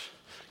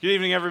Good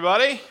evening,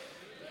 everybody.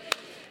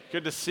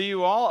 Good to see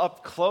you all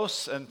up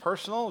close and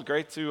personal.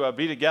 Great to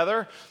be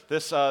together.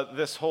 This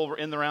whole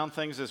in the round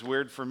things is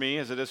weird for me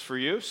as it is for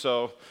you.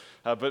 So,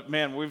 but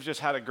man, we've just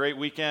had a great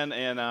weekend,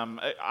 and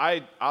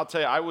I'll tell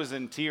you, I was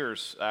in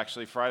tears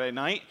actually Friday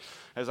night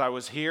as I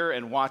was here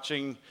and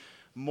watching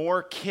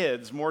more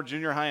kids, more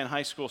junior high and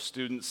high school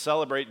students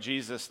celebrate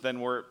Jesus than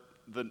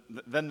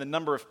the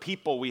number of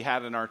people we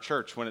had in our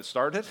church when it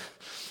started.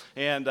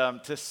 And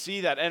to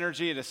see that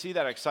energy and to see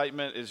that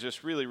excitement is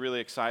just really, really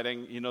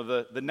exciting. You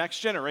know, the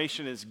next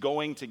generation is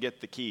going to get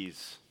the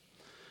keys.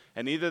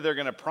 And either they're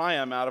going to pry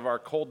them out of our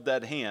cold,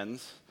 dead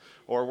hands,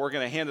 or we're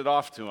going to hand it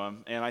off to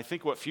them. And I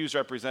think what Fuse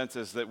represents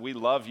is that we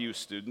love you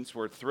students.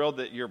 We're thrilled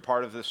that you're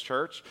part of this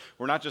church.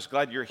 We're not just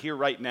glad you're here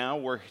right now.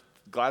 We're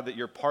glad that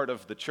you're part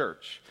of the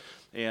church.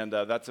 And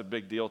that's a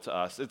big deal to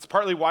us. It's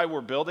partly why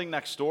we're building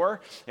next door,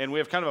 and we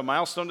have kind of a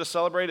milestone to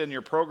celebrate in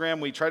your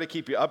program. We try to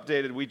keep you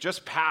updated. We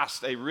just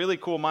passed a really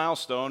cool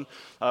milestone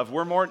of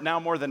we're now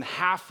more than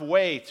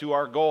halfway to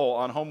our goal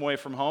on Home Away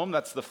from Home.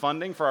 That's the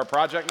funding for our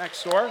project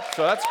next door,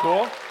 so that's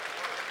cool.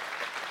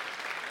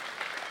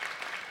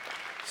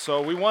 So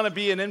we want to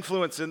be an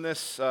influence in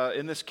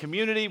this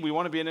community. We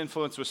want to be an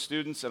influence with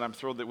students, and I'm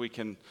thrilled that we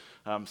can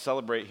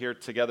celebrate here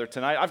together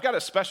tonight. I've got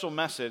a special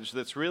message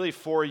that's really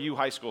for you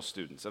high school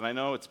students, and I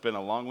know it's been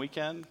a long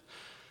weekend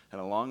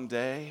and a long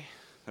day.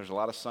 There's a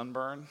lot of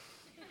sunburn,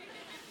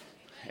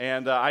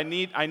 and I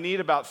need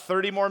about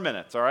 30 more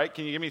minutes. All right,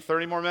 can you give me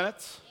 30 more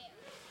minutes?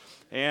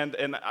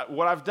 And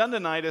what I've done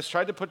tonight is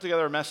tried to put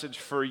together a message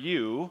for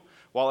you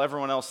while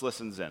everyone else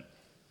listens in.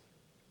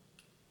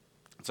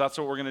 So that's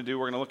what we're going to do.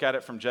 We're going to look at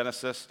it from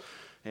Genesis,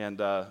 and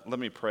let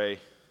me pray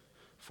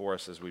for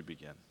us as we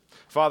begin.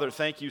 Father,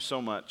 thank you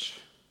so much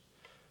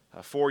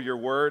for your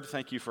word.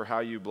 Thank you for how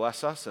you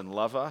bless us and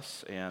love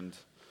us, and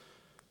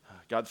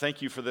God,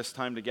 thank you for this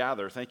time to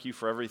gather. Thank you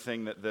for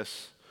everything that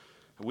this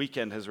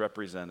weekend has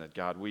represented.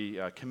 God, we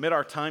commit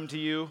our time to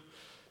you.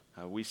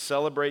 We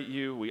celebrate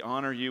you. We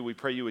honor you. We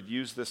pray you would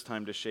use this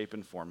time to shape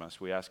and form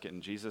us. We ask it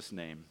in Jesus'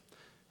 name.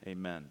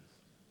 Amen.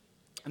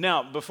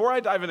 Now, before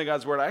I dive into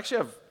God's word, I actually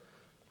have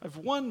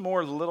one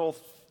more little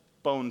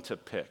bone to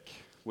pick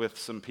with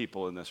some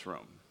people in this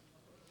room.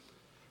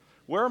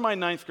 Where are my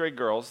ninth grade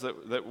girls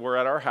that were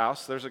at our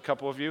house? There's a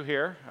couple of you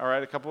here. All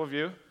right, a couple of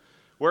you.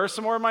 Where are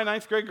some more of my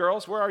ninth grade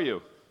girls? Where are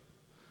you?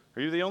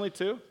 Are you the only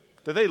two?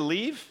 Did they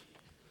leave?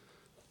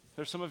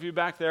 There's some of you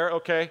back there.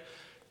 Okay.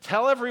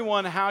 Tell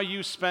everyone how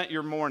you spent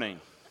your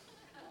morning.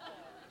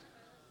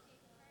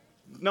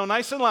 No,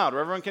 nice and loud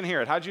where everyone can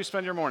hear it. How'd you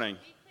spend your morning?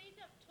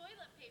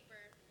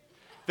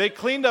 They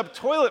cleaned up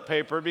toilet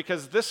paper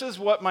because this is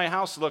what my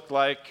house looked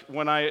like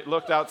when I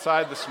looked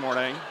outside this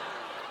morning.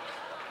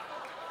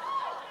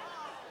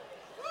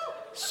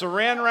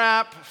 Saran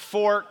wrap,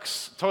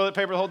 forks, toilet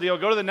paper, the whole deal.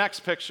 Go to the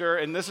next picture,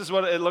 and this is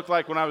what it looked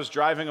like when I was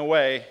driving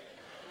away.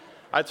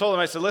 I told them,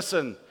 I said,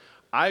 listen,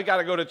 I got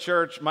to go to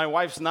church. My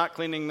wife's not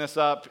cleaning this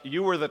up.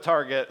 You were the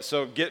target,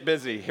 so get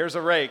busy. Here's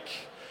a rake.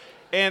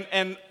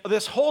 And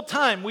this whole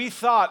time, we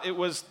thought it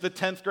was the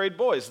 10th grade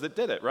boys that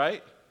did it,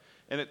 right?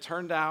 And it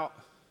turned out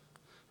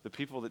the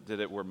people that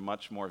did it were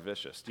much more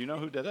vicious. Do you know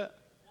who did it?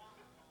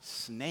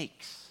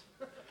 Snakes.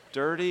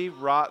 Dirty,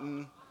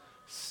 rotten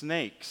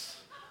snakes.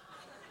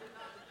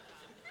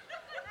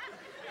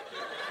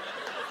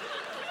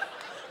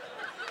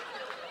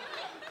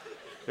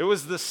 It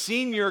was the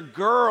senior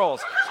girls.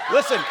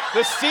 Listen,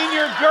 the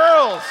senior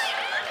girls.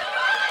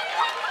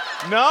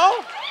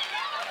 No?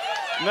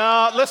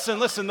 No,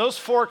 listen, those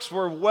forks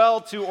were well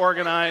too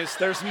organized.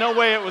 There's no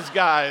way it was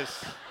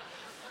guys.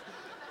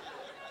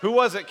 Who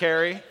was it,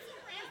 Carrie?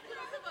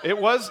 It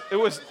was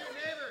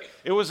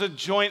a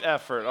joint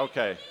effort.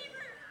 Okay.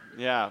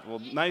 Yeah,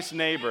 well, nice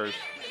neighbors.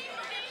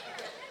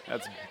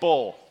 That's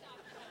bull.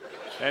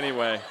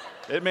 Anyway,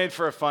 it made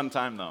for a fun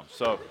time, though.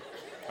 So,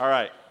 all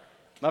right,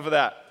 enough of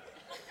that.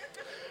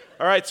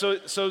 All right,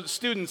 so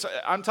students,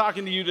 I'm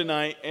talking to you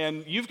tonight,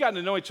 and you've gotten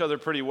to know each other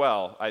pretty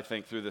well, I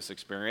think, through this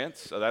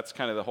experience. So that's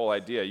kind of the whole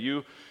idea.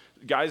 You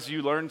guys,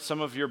 you learned some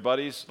of your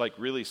buddies, like,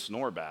 really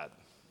snore bad.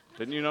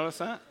 Didn't you notice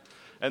that?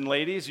 And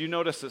ladies, you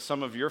notice that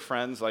some of your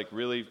friends like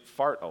really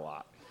fart a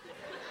lot.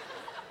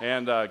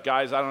 And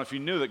guys, I don't know if you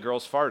knew that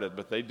girls farted,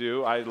 but they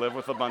do. I live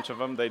with a bunch of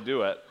them. They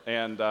do it.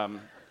 And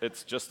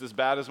it's just as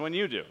bad as when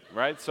you do,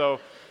 right?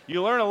 So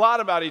you learn a lot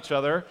about each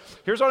other.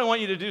 Here's what I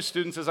want you to do,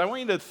 students, is I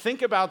want you to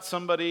think about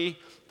somebody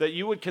that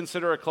you would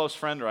consider a close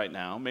friend right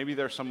now. Maybe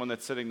there's someone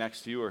that's sitting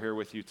next to you or here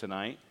with you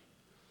tonight.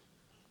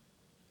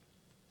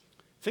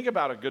 Think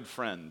about a good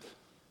friend.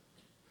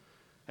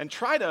 And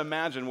try to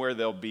imagine where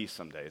they'll be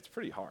someday. It's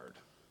pretty hard.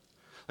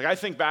 Like, I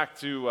think back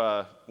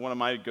to one of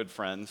my good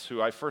friends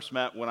who I first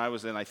met when I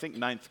was in, I think,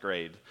 ninth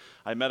grade.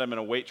 I met him in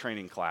a weight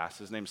training class.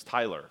 His name's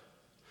Tyler.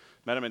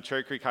 Met him in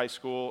Cherry Creek High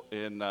School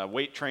in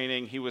weight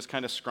training. He was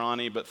kind of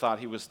scrawny but thought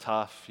he was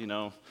tough, you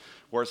know,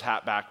 wore his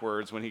hat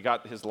backwards. When he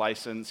got his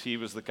license, he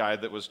was the guy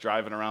that was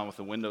driving around with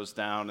the windows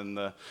down and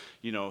the,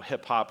 you know,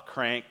 hip-hop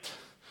cranked.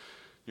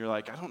 You're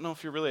like, I don't know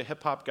if you're really a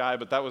hip-hop guy,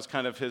 but that was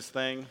kind of his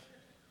thing.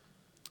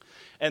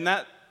 And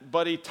that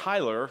buddy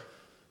Tyler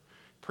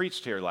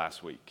preached here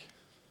last week.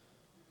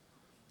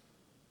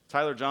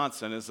 Tyler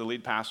Johnson is the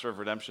lead pastor of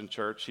Redemption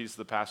Church. He's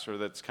the pastor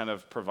that's kind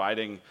of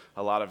providing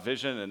a lot of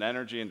vision and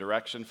energy and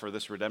direction for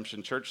this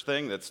Redemption Church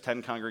thing. That's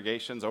 10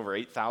 congregations, over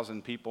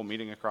 8,000 people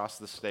meeting across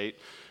the state.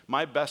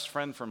 My best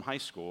friend from high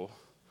school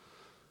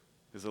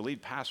is the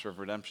lead pastor of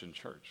Redemption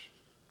Church.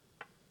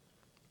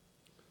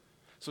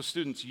 So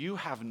students, you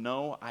have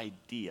no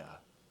idea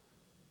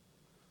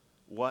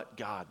what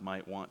God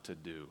might want to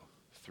do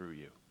through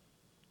you.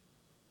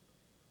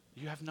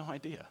 You have no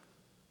idea.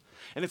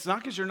 And it's not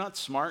because you're not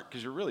smart,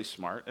 because you're really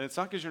smart. And it's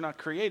not because you're not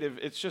creative.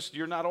 It's just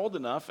you're not old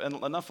enough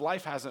and enough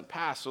life hasn't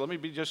passed. So let me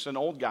be just an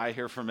old guy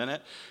here for a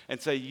minute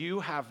and say you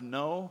have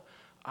no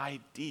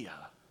idea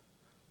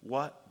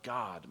what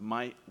God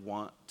might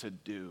want to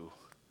do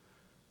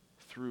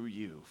through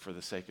you for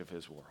the sake of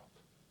his world.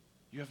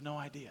 You have no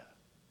idea.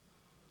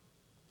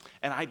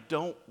 And I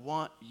don't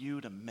want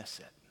you to miss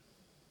it,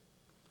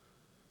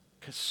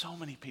 because so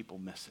many people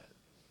miss it.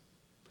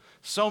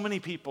 So many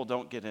people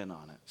don't get in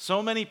on it.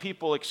 So many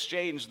people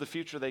exchange the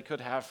future they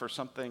could have for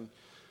something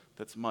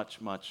that's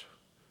much, much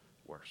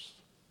worse.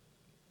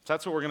 So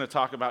that's what we're going to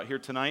talk about here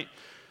tonight.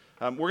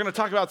 We're going to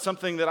talk about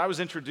something that I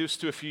was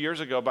introduced to a few years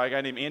ago by a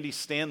guy named Andy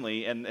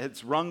Stanley, and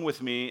it's rung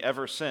with me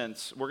ever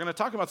since. We're going to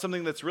talk about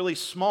something that's really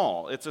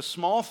small. It's a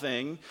small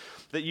thing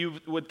that you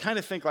would kind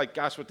of think like,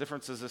 gosh, what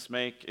difference does this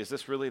make? Is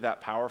this really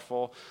that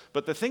powerful?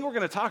 But the thing we're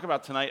going to talk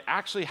about tonight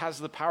actually has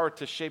the power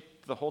to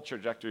shape the whole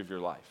trajectory of your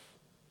life.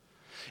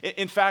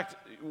 In fact,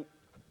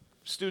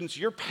 students,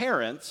 your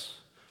parents,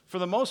 for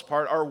the most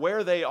part, are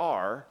where they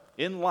are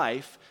in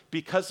life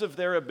because of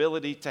their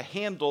ability to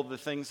handle the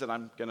things that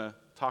I'm going to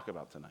talk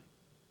about tonight.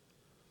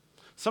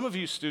 Some of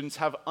you students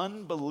have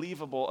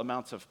unbelievable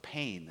amounts of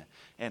pain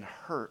and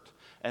hurt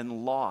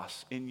and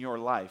loss in your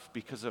life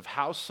because of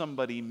how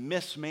somebody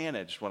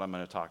mismanaged what I'm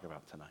going to talk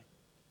about tonight.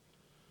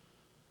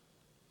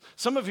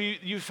 Some of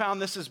you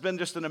found this has been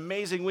just an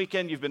amazing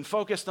weekend. You've been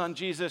focused on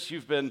Jesus.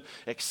 You've been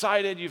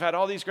excited. You've had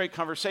all these great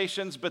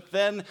conversations. But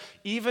then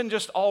even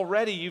just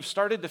already you've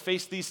started to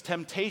face these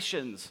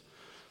temptations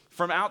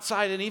from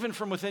outside and even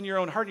from within your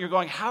own heart. And you're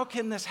going, how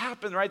can this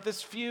happen, right?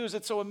 This fuse,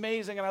 it's so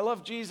amazing. And I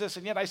love Jesus.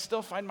 And yet I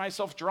still find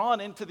myself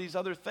drawn into these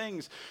other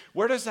things.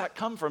 Where does that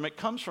come from? It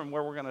comes from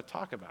where we're going to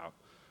talk about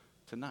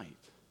tonight.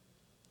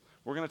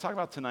 We're going to talk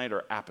about tonight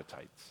are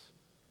appetites.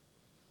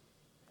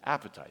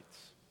 Appetites.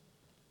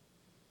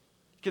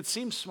 It could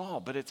seem small,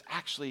 but it's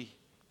actually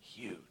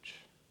huge.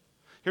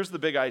 Here's the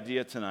big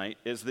idea tonight,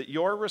 is that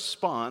your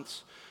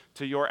response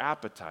to your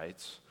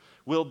appetites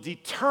will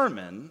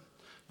determine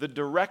the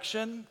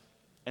direction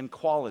and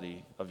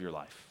quality of your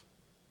life.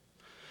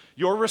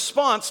 Your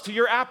response to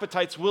your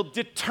appetites will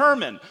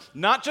determine,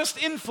 not just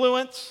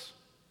influence,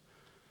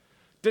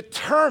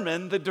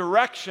 determine the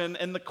direction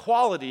and the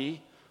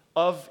quality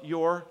of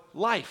your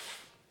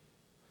life.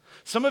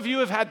 Some of you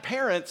have had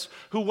parents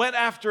who went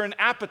after an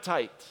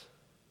appetite.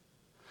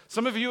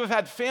 Some of you have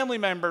had family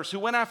members who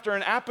went after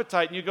an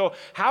appetite, and you go,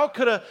 how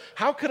could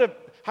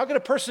a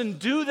person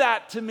do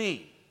that to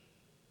me?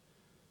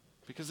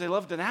 Because they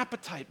loved an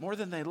appetite more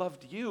than they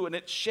loved you, and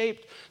it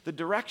shaped the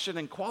direction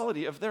and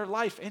quality of their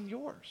life and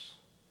yours.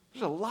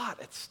 There's a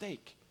lot at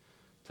stake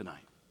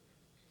tonight.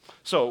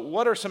 So,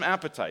 what are some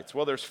appetites?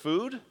 Well, there's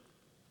food,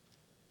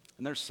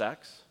 and there's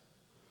sex,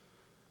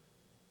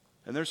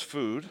 and there's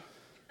food,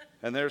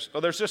 and there's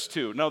just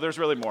two. No, there's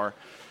really more.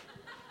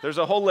 There's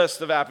a whole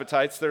list of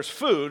appetites. There's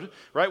food,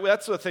 right? Well,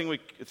 that's the thing we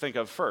think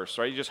of first,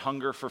 right? You just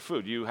hunger for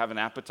food. You have an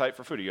appetite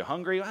for food. Are you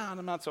hungry? Well,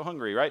 I'm not so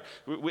hungry, right?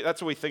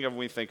 That's what we think of when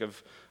we think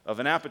of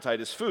an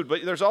appetite as food.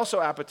 But there's also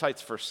appetites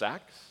for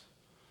sex.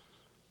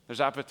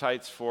 There's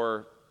appetites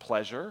for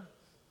pleasure.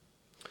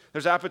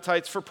 There's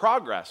appetites for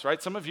progress,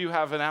 right? Some of you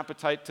have an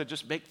appetite to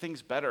just make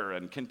things better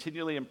and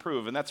continually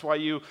improve. And that's why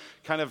you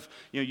kind of,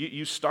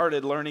 you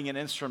started learning an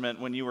instrument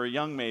when you were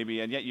young maybe,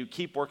 and yet you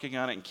keep working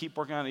on it and keep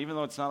working on it. Even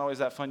though it's not always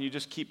that fun, you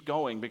just keep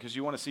going because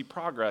you want to see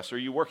progress, or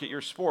you work at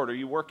your sport, or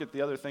you work at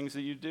the other things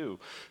that you do.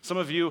 Some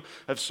of you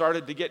have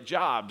started to get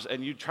jobs,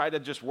 and you try to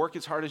just work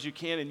as hard as you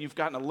can, and you've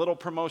gotten a little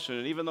promotion.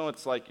 And even though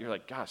it's like, you're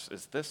like, gosh,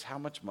 is this how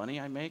much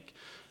money I make?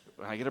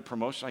 When I get a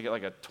promotion, I get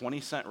like a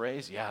 20-cent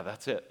raise? Yeah,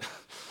 that's it.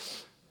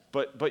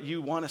 But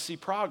you want to see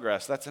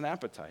progress. That's an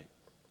appetite.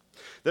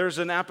 There's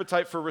an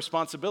appetite for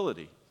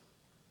responsibility.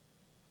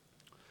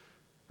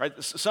 Right?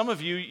 Some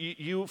of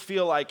you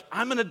feel like,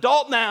 I'm an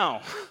adult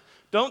now.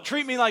 Don't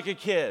treat me like a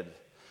kid.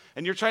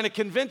 And you're trying to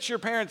convince your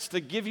parents to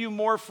give you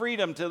more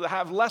freedom, to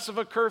have less of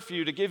a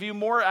curfew, to give you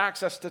more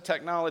access to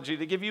technology,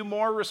 to give you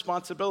more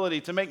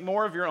responsibility, to make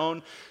more of your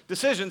own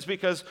decisions,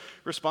 because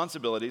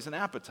responsibility is an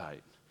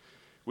appetite.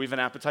 We have an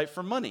appetite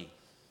for money.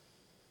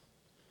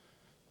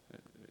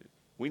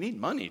 We need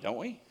money, don't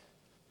we?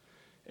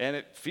 And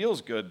it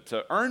feels good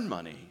to earn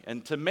money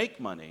and to make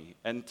money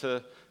and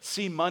to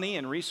see money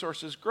and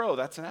resources grow.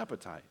 That's an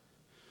appetite.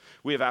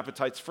 We have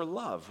appetites for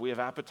love. We have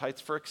appetites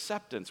for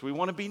acceptance. We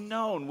want to be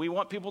known. We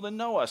want people to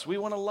know us. We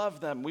want to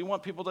love them. We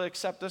want people to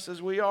accept us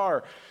as we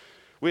are.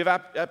 We have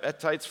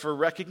appetites for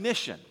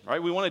recognition,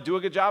 right? We want to do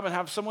a good job and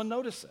have someone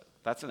notice it.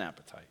 That's an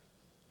appetite.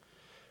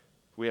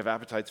 We have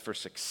appetites for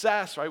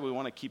success, right? We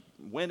want to keep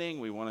winning.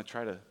 We want to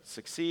try to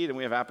succeed. And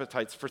we have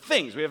appetites for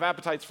things. We have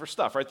appetites for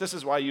stuff, right? This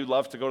is why you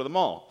love to go to the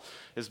mall,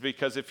 is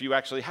because if you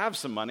actually have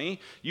some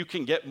money, you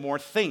can get more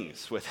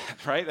things with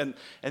it, right?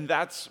 And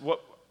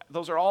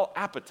those are all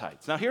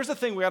appetites. Now, here's the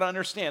thing we got to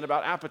understand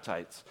about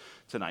appetites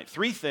tonight.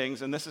 3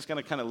 things, and this is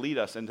going to kind of lead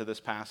us into this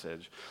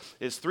passage,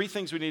 is 3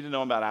 things we need to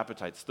know about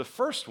appetites. The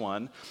first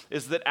one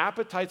is that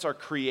appetites are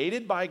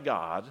created by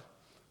God,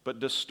 but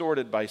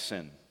distorted by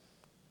sin.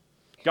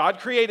 God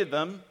created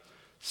them,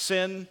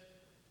 sin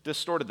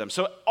distorted them.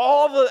 So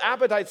all the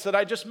appetites that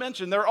I just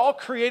mentioned, they're all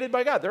created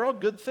by God. They're all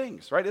good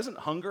things, right? Isn't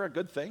hunger a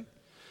good thing?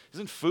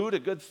 Isn't food a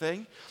good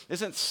thing?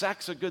 Isn't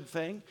sex a good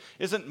thing?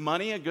 Isn't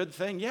money a good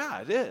thing?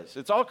 Yeah, it is.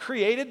 It's all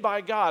created by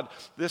God.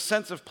 This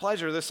sense of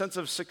pleasure, this sense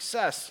of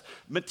success,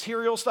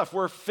 material stuff.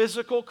 We're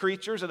physical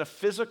creatures in a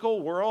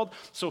physical world,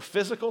 so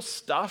physical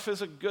stuff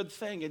is a good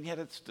thing, and yet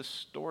it's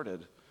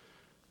distorted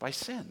by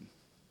sin.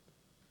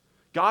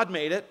 God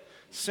made it.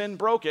 Sin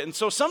broke it. And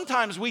so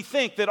sometimes we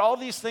think that all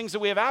these things that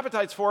we have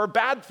appetites for are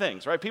bad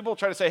things, right? People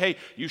try to say, hey,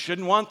 you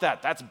shouldn't want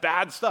that. That's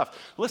bad stuff.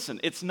 Listen,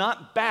 it's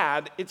not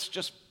bad. It's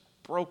just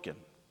broken.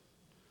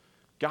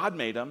 God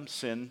made them.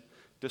 Sin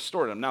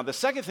distorted them. Now, the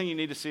second thing you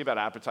need to see about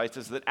appetites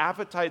is that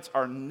appetites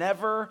are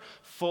never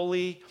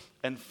fully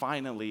and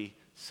finally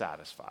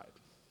satisfied.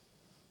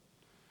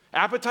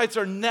 Appetites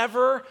are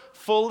never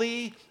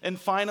fully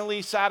and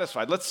finally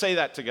satisfied. Let's say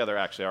that together,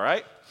 actually, all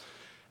right?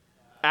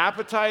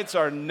 Appetites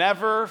are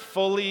never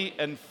fully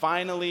and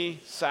finally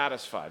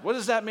satisfied. What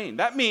does that mean?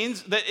 That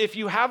means that if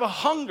you have a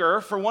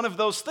hunger for one of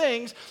those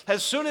things,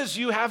 as soon as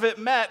you have it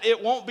met,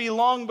 it won't be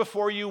long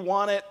before you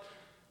want it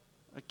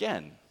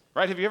again.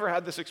 Right? Have you ever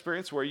had this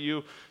experience where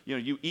you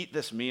eat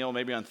this meal,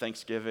 maybe on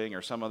Thanksgiving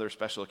or some other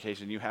special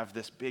occasion, you have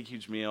this big,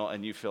 huge meal,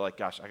 and you feel like,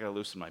 gosh, I got to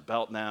loosen my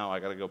belt now. I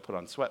got to go put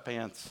on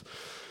sweatpants.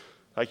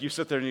 Like you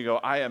sit there and you go,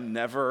 I am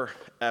never,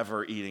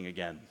 ever eating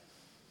again.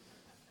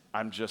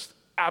 I'm just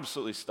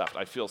absolutely stuffed.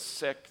 I feel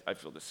sick. I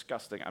feel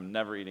disgusting. I'm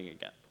never eating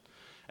again.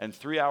 And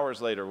 3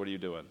 hours later, what are you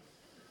doing?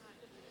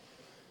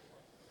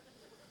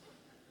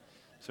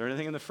 Is there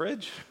anything in the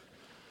fridge?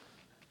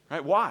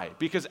 Right? Why?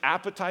 Because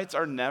appetites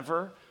are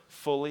never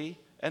fully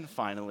and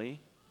finally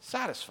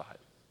satisfied.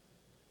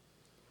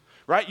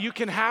 Right? You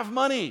can have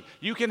money,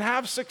 you can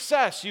have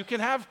success, you can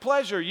have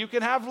pleasure, you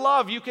can have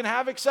love, you can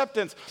have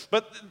acceptance,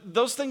 but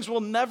those things will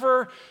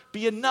never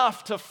be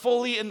enough to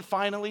fully and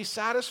finally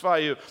satisfy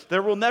you.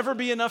 There will never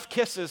be enough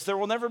kisses, there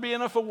will never be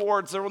enough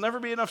awards, there will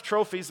never be enough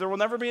trophies, there will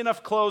never be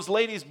enough clothes.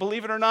 Ladies,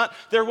 believe it or not,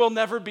 there will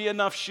never be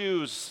enough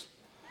shoes.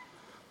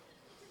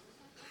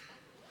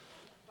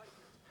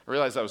 I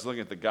realized I was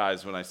looking at the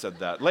guys when I said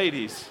that.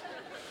 Ladies.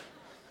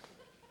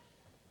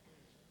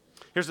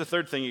 Here's the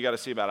third thing you got to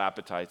see about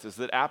appetites is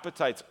that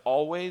appetites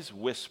always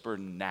whisper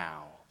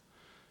now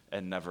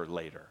and never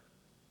later.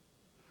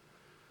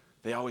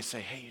 They always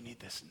say, hey, you need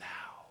this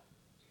now.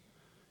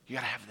 You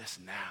got to have this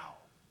now.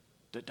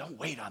 Don't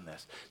wait on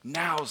this.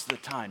 Now's the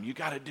time. You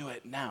got to do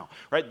it now.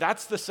 Right?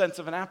 That's the sense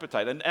of an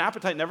appetite. An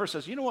appetite never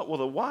says, you know what, well,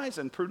 the wise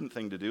and prudent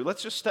thing to do,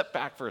 let's just step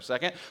back for a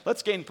second.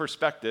 Let's gain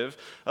perspective.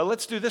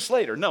 Let's do this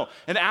later. No,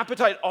 an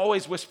appetite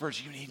always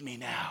whispers, you need me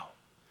now.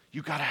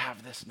 You got to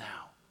have this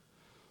now.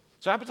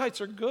 So appetites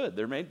are good.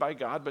 They're made by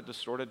God but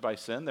distorted by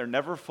sin. They're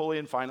never fully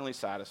and finally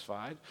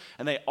satisfied.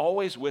 And they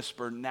always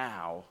whisper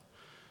now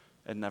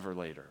and never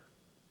later.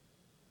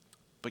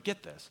 But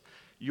get this.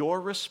 Your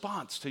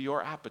response to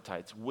your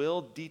appetites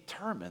will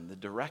determine the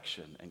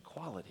direction and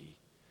quality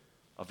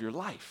of your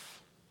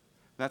life.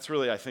 That's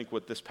really, I think,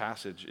 what this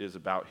passage is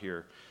about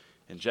here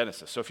in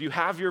Genesis. So if you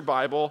have your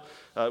Bible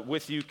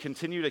with you,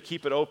 continue to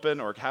keep it open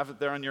or have it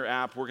there on your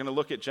app. We're going to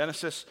look at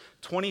Genesis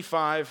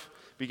 25,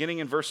 beginning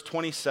in verse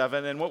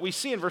 27. And what we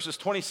see in verses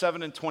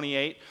 27 and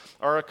 28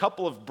 are a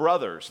couple of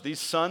brothers, these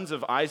sons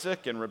of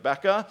Isaac and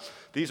Rebekah.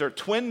 These are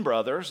twin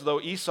brothers,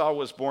 though Esau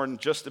was born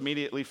just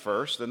immediately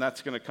first, and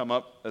that's going to come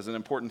up as an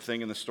important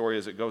thing in the story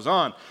as it goes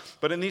on.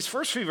 But in these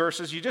first few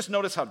verses, you just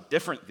notice how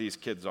different these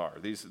kids are.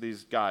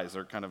 These guys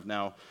are kind of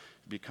now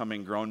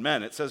becoming grown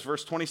men. It says,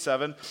 verse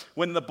 27,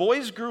 when the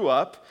boys grew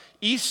up,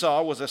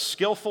 Esau was a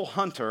skillful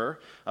hunter,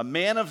 a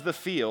man of the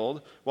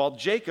field, while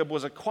Jacob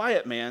was a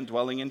quiet man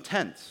dwelling in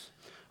tents.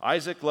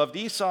 Isaac loved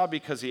Esau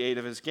because he ate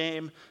of his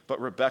game,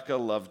 but Rebekah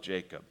loved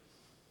Jacob.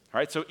 All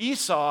right, so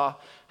Esau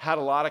had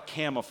a lot of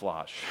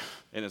camouflage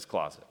in his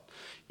closet.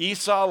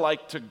 Esau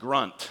liked to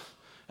grunt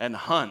and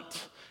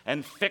hunt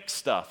and fix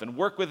stuff and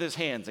work with his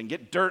hands and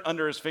get dirt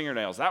under his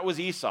fingernails. That was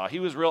Esau. He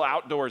was real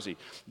outdoorsy.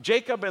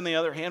 Jacob, on the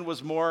other hand,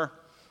 was more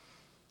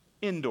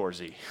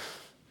indoorsy.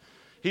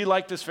 He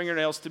liked his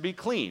fingernails to be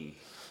clean.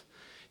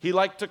 He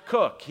liked to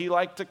cook. He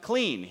liked to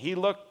clean. He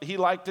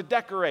liked to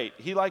decorate.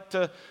 He liked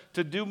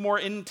to do more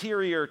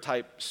interior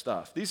type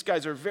stuff. These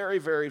guys are very,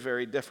 very,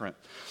 very different.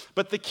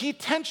 But the key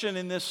tension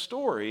in this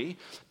story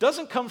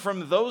doesn't come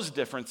from those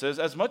differences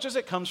as much as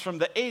it comes from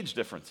the age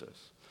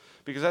differences.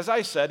 Because as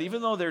I said,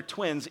 even though they're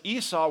twins,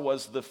 Esau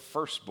was the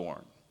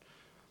firstborn.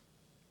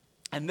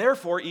 And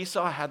therefore,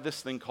 Esau had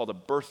this thing called a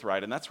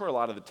birthright, and that's where a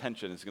lot of the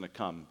tension is going to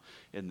come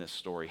in this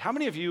story. How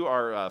many of you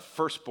are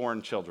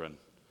firstborn children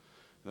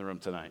in the room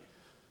tonight?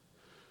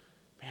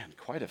 Man,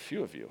 quite a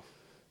few of you.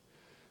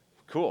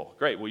 Cool,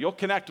 great. Well, you'll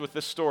connect with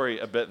this story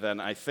a bit then,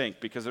 I think,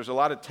 because there's a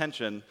lot of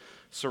tension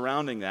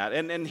surrounding that.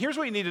 And here's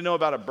what you need to know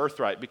about a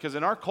birthright, because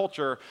in our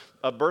culture,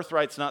 a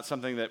birthright's not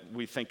something that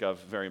we think of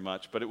very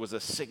much, but it was a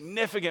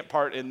significant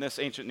part in this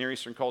ancient Near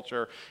Eastern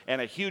culture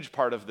and a huge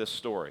part of this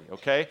story,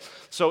 okay?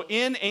 So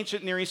in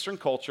ancient Near Eastern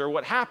culture,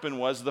 what happened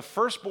was the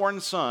firstborn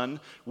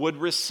son would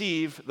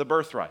receive the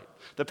birthright.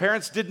 The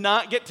parents did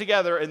not get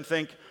together and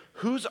think,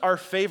 who's our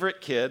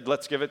favorite kid?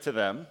 Let's give it to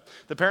them.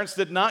 The parents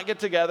did not get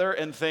together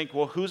and think,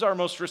 well, who's our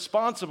most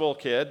responsible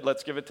kid?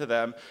 Let's give it to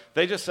them.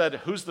 They just said,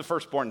 who's the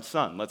firstborn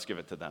son? Let's give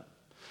it to them.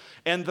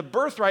 And the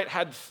birthright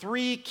had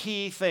three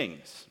key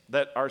things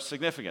that are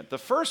significant. The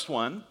first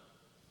one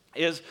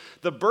is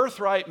the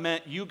birthright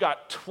meant you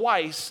got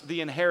twice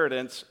the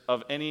inheritance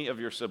of any of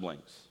your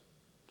siblings.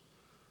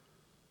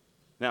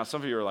 Now,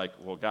 some of you are like,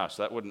 well, gosh,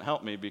 that wouldn't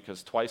help me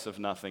because twice of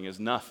nothing is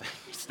nothing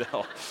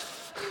still,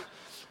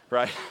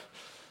 right?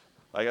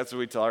 Like, that's what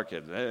we tell our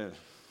kids. We're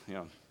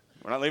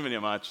not leaving you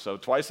much, so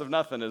twice of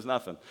nothing is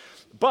nothing.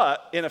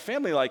 But in a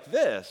family like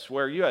this,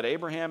 where you had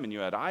Abraham and you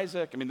had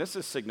Isaac, I mean, this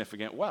is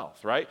significant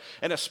wealth, right?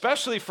 And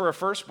especially for a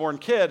firstborn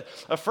kid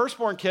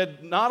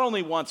not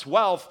only wants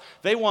wealth,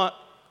 they want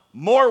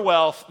more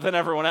wealth than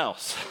everyone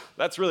else.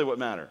 That's really what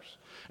matters.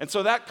 And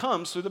so that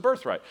comes through the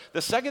birthright.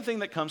 The second thing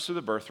that comes through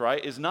the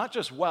birthright is not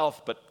just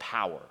wealth, but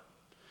power.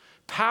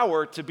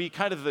 Power to be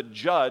kind of the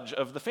judge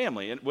of the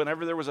family. And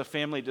whenever there was a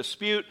family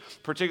dispute,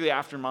 particularly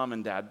after mom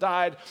and dad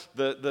died,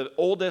 the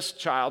oldest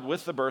child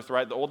with the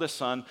birthright, the oldest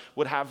son,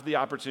 would have the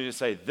opportunity to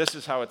say, this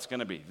is how it's going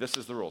to be. This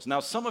is the rules. Now,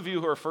 some of you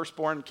who are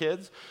firstborn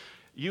kids,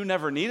 you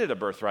never needed a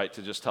birthright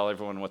to just tell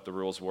everyone what the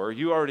rules were.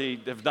 You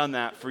already have done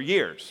that for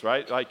years,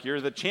 right? Like,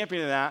 you're the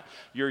champion of that.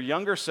 Your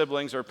younger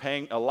siblings are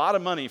paying a lot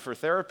of money for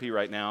therapy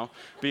right now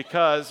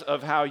because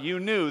of how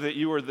you knew that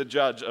you were the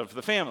judge of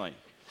the family.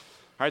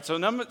 All right, so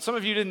some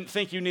of you didn't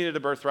think you needed a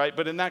birthright,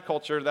 but in that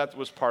culture, that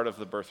was part of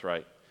the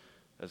birthright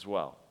as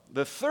well.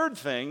 The third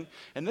thing,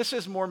 and this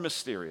is more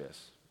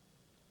mysterious,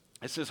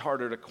 this is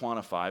harder to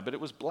quantify, but it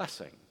was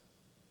blessing,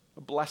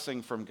 a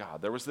blessing from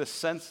God. There was this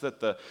sense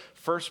that the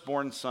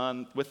firstborn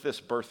son with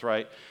this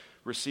birthright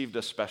received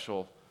a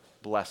special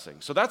blessing.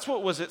 So that's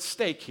what was at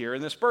stake here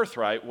in this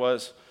birthright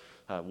was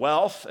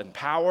wealth and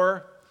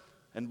power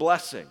and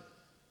blessing.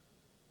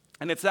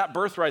 And it's that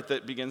birthright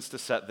that begins to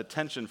set the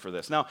tension for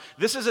this. Now,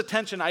 this is a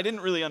tension I didn't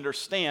really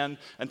understand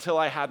until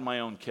I had my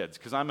own kids,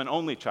 because I'm an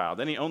only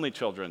child. Any only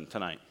children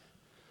tonight?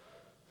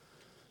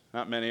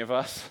 Not many of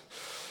us,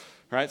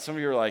 right? Some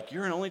of you are like,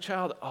 you're an only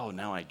child? Oh,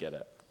 now I get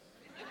it.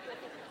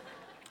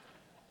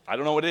 I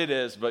don't know what it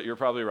is, but you're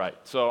probably right.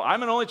 So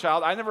I'm an only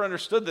child. I never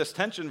understood this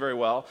tension very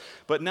well.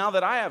 But now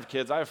that I have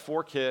kids, I have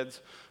 4 kids.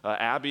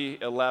 Abby,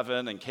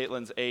 11, and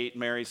Caitlin's 8,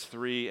 Mary's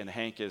 3, and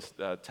Hank is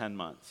 10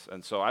 months.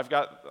 And so I've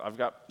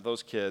got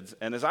those kids.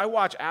 And as I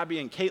watch Abby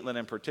and Caitlin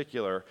in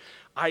particular,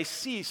 I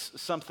see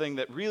something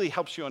that really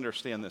helps you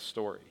understand this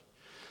story.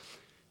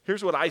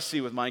 Here's what I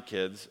see with my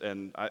kids,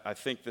 and I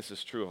think this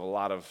is true of a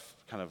lot of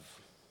kind of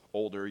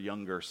older,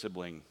 younger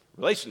sibling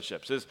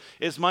relationships,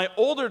 is my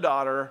older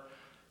daughter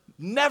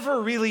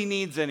never really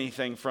needs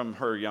anything from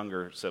her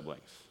younger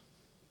siblings.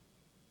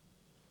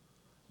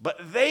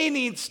 But they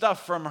need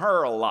stuff from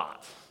her a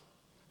lot,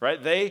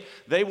 right?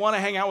 They want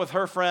to hang out with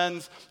her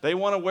friends. They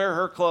want to wear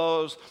her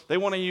clothes. They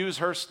want to use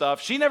her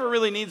stuff. She never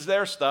really needs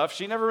their stuff.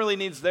 She never really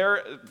needs she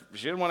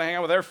didn't want to hang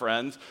out with their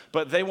friends,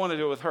 but they want to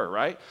do it with her,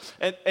 right?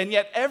 And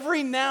yet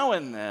every now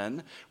and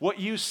then, what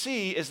you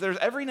see is there's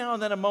every now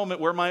and then a moment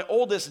where my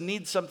oldest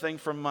needs something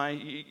from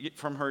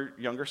her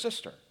younger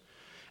sister.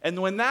 And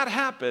when that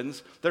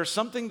happens, there's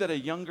something that a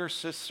younger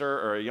sister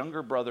or a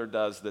younger brother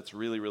does that's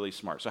really, really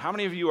smart. So how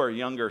many of you are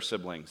younger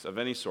siblings of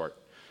any sort?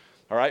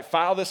 All right,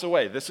 file this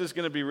away. This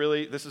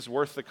is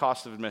worth the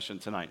cost of admission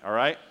tonight, all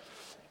right?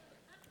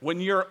 When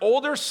your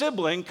older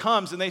sibling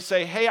comes and they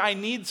say, hey, I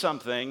need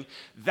something,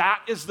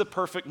 that is the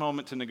perfect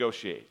moment to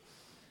negotiate.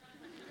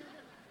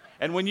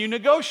 And when you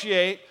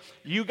negotiate,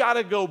 you got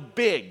to go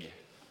big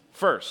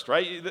first,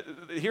 right?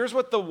 Here's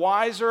what the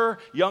wiser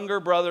younger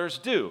brothers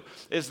do,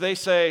 is they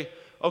say,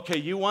 okay,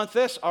 you want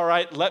this? All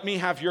right, let me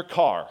have your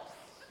car.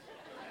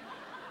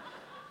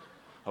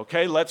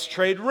 Okay, let's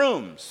trade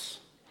rooms.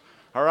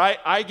 All right,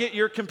 I get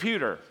your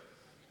computer.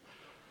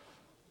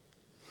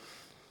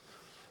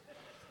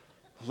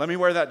 Let me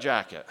wear that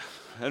jacket.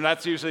 And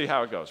that's usually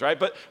how it goes, right?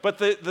 But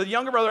the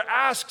younger brother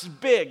asks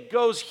big,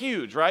 goes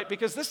huge, right?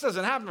 Because this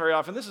doesn't happen very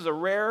often. This is a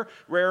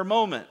rare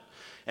moment.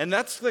 And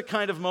that's the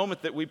kind of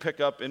moment that we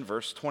pick up in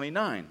verse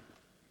 29.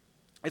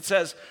 It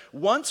says,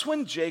 once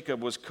when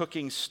Jacob was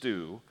cooking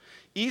stew,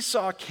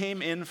 Esau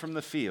came in from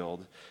the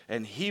field,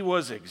 and he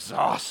was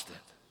exhausted.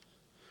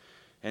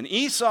 And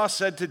Esau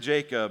said to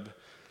Jacob,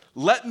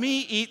 let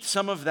me eat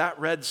some of that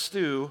red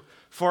stew,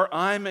 for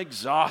I'm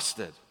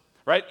exhausted.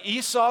 Right?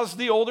 Esau's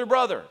the older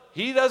brother.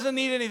 He doesn't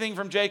need anything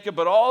from Jacob,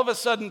 but all of a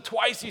sudden,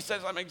 twice he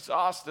says, I'm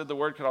exhausted. The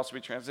word could also be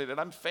translated,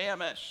 I'm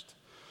famished.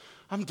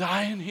 I'm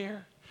dying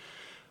here.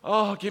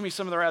 Oh, give me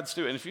some of the red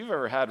stew. And if you've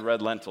ever had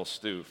red lentil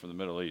stew from the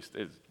Middle East,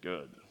 it's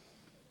good.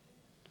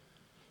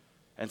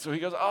 And so he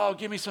goes, oh,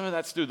 give me some of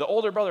that stew. The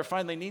older brother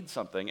finally needs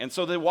something. And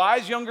so the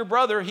wise younger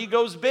brother, he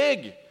goes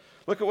big.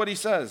 Look at what he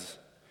says.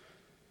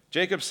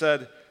 Jacob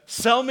said,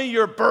 sell me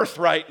your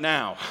birthright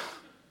now.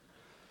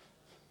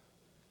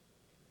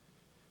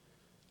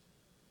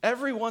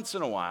 Every once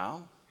in a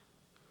while,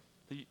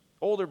 the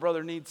older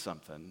brother needs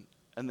something,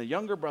 and the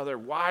younger brother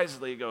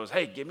wisely goes,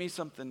 hey, give me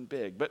something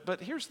big. But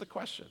here's the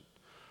question.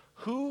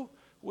 Who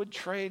would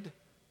trade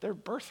their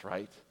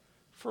birthright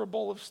for a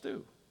bowl of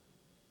stew?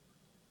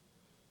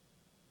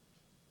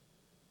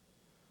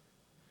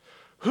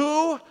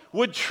 Who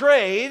would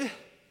trade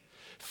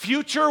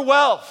future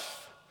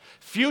wealth,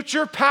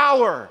 future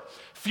power,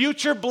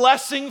 future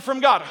blessing from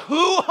God? Who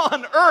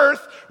on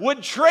earth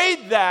would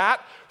trade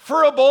that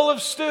for a bowl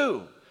of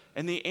stew?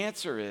 And the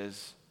answer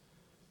is,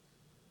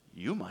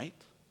 you might.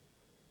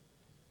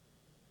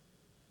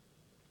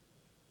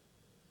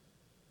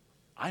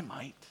 I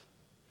might.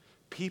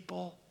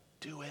 People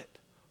do it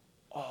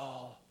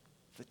all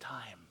the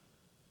time.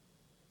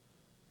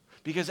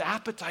 Because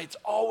appetites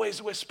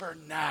always whisper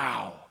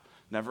now,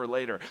 never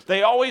later.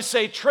 They always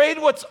say, trade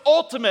what's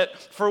ultimate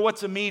for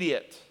what's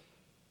immediate.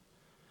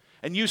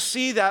 And you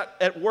see that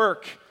at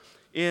work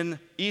in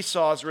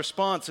Esau's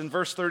response. In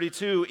verse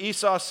 32,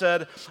 Esau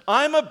said,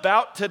 I'm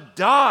about to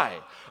die.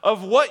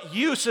 Of what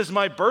use is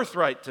my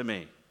birthright to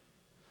me?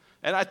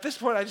 And at this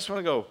point, I just want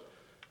to go,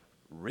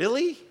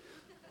 really?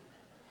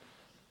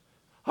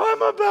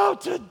 I'm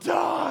about to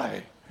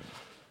die.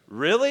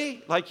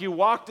 Really? Like you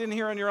walked in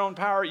here in your own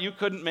power, you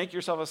couldn't make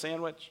yourself a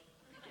sandwich?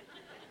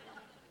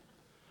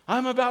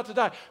 I'm about to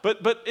die.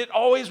 But it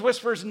always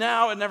whispers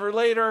now and never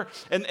later.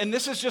 And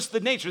this is just the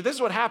nature. This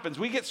is what happens.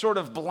 We get sort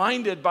of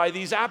blinded by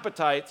these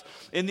appetites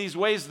in these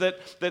ways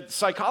that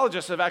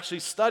psychologists have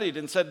actually studied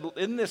and said,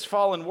 in this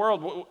fallen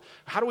world,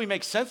 how do we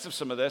make sense of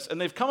some of this? And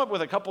they've come up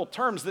with a couple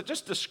terms that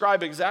just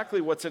describe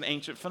exactly what's an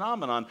ancient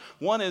phenomenon.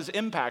 One is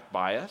impact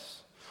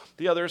bias.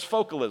 The other is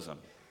focalism.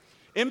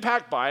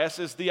 Impact bias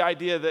is the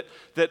idea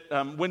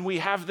that when we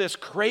have this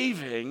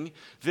craving,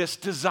 this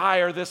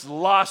desire, this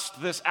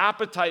lust, this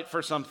appetite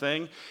for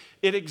something,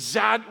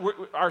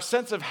 our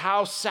sense of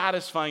how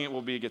satisfying it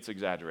will be gets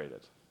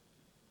exaggerated.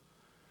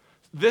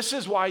 This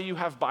is why you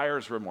have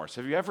buyer's remorse.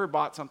 Have you ever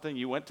bought something,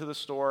 you went to the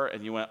store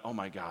and you went, oh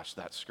my gosh,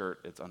 that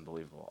skirt, it's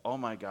unbelievable. Oh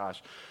my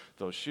gosh,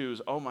 those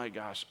shoes, oh my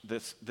gosh,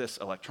 this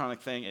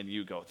electronic thing, and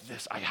you go,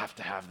 I have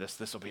to have this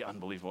will be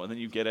unbelievable. And then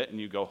you get it and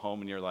you go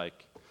home and you're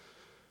like,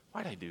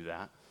 why'd I do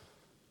that?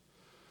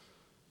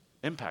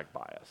 Impact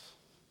bias.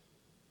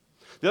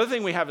 The other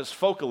thing we have is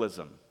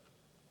focalism.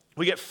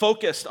 We get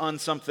focused on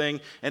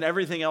something and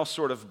everything else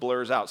sort of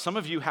blurs out. Some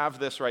of you have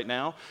this right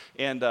now,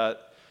 and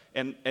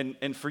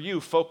for you,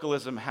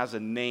 focalism has a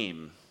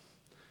name.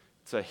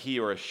 It's a he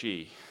or a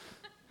she.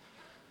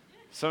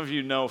 Some of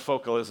you know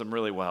focalism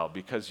really well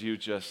because you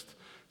just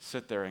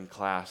sit there in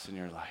class and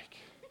you're like,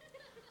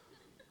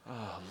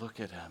 oh, look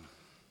at him.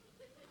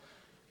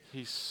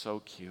 He's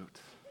so cute.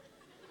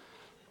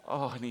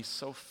 Oh, and he's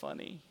so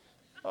funny.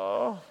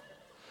 Oh. And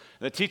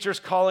the teacher's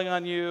calling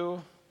on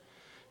you,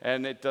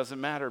 and it doesn't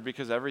matter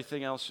because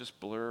everything else just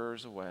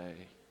blurs away.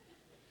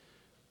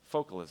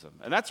 Focalism.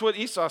 And that's what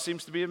Esau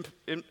seems to be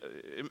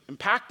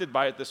impacted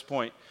by at this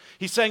point.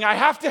 He's saying, I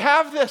have to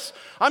have this.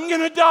 I'm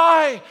going to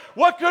die.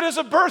 What good is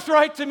a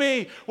birthright to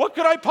me? What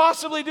could I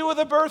possibly do with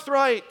a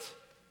birthright?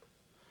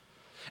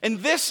 And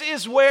this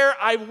is where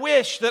I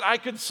wish that I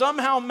could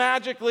somehow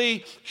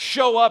magically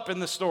show up in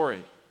the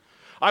story.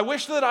 I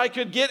wish that I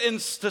could get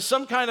into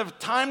some kind of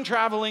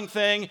time-traveling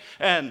thing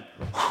and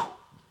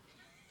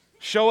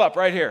show up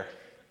right here.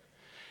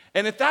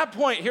 And at that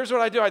point, here's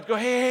what I do. I'd go,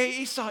 hey,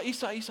 Esau,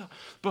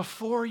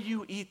 before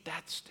you eat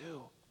that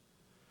stew,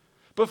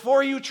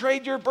 before you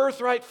trade your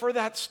birthright for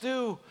that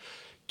stew,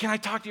 can I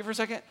talk to you for a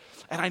second?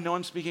 And I know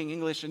I'm speaking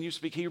English and you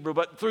speak Hebrew,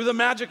 but through the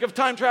magic of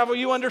time travel,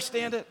 you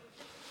understand it.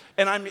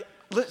 And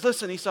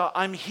listen, Esau,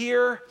 I'm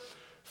here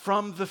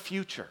from the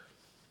future.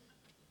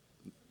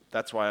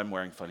 That's why I'm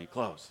wearing funny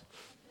clothes.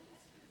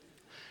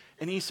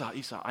 And Esau,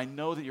 I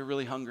know that you're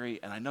really hungry,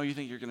 and I know you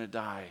think you're going to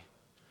die.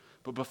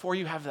 But before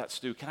you have that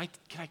stew, can I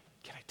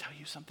tell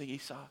you something,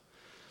 Esau?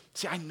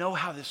 See, I know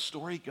how this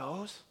story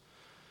goes.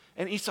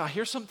 And Esau,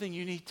 here's something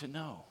you need to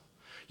know.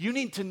 You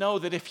need to know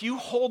that if you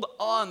hold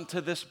on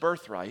to this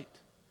birthright,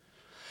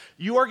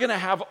 you are going to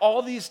have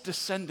all these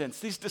descendants.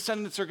 These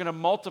descendants are going to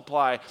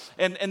multiply,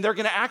 and they're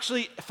going to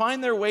actually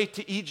find their way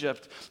to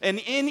Egypt. And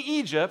in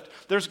Egypt,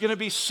 there's going to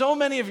be so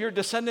many of your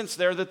descendants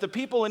there that the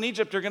people in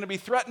Egypt are going to be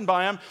threatened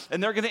by them,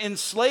 and they're going to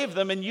enslave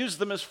them and use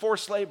them as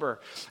forced labor.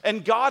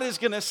 And God is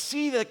going to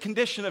see the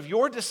condition of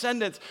your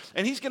descendants,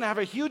 and he's going to have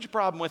a huge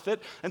problem with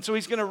it. And so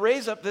he's going to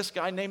raise up this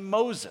guy named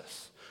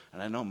Moses.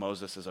 And I know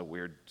Moses is a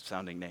weird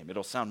sounding name.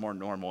 It'll sound more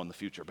normal in the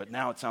future, but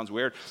now it sounds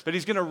weird. But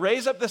he's going to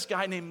raise up this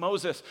guy named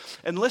Moses.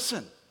 And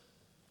listen,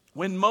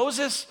 When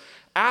Moses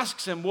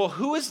asks him, well,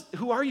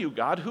 who are you,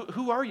 God?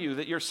 Who are you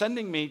that you're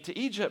sending me to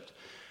Egypt?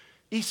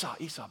 Esau,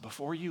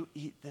 before you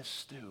eat this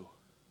stew,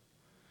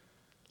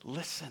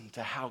 listen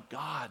to how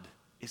God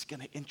is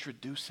going to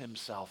introduce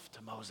himself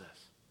to Moses.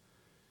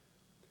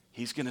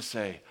 He's going to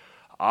say,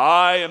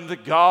 I am the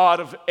God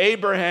of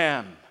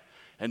Abraham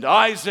and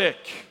Isaac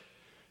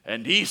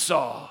and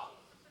Esau.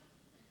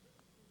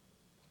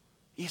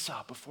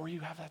 Esau, before you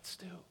have that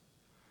stew,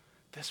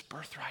 this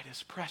birthright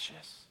is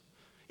precious.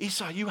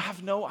 Esau, you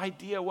have no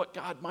idea what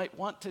God might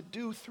want to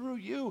do through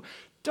you.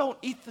 Don't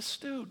eat the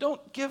stew.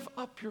 Don't give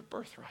up your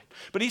birthright.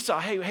 But Esau,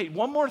 hey,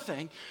 one more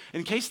thing,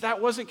 in case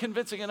that wasn't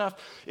convincing enough.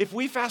 If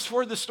we fast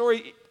forward the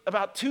story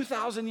about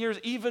 2,000 years,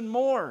 even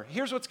more,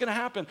 here's what's going to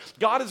happen.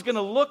 God is going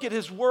to look at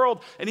his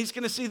world, and he's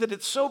going to see that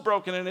it's so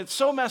broken and it's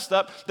so messed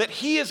up that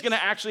he is going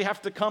to actually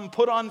have to come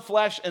put on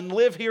flesh and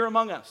live here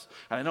among us.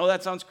 And I know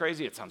that sounds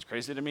crazy. It sounds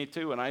crazy to me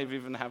too, and I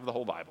even have the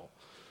whole Bible.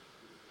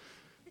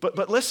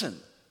 But listen,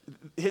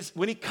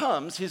 when he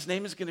comes, his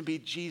name is going to be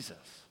Jesus.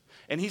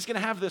 And he's going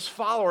to have this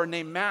follower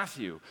named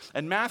Matthew.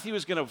 And Matthew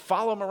is going to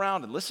follow him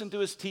around and listen to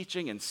his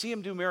teaching and see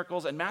him do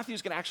miracles. And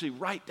Matthew's going to actually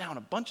write down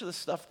a bunch of the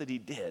stuff that he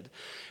did.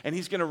 And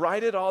he's going to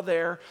write it all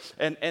there.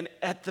 And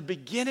at the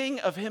beginning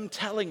of him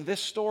telling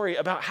this story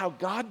about how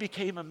God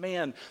became a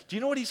man, do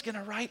you know what he's going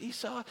to write,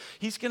 Esau?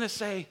 He's going to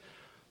say,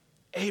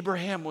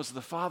 Abraham was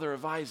the father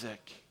of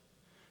Isaac,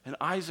 and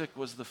Isaac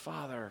was the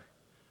father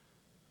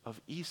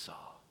of Esau.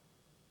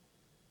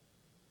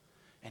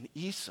 And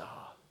Esau,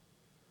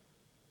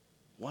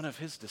 one of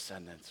his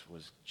descendants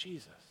was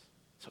Jesus.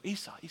 So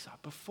Esau,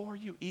 before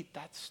you eat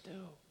that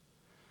stew,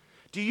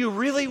 do you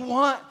really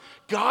want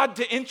God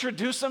to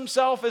introduce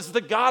himself as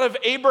the God of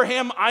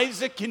Abraham,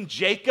 Isaac, and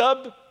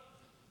Jacob?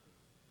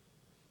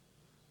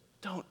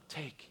 Don't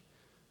take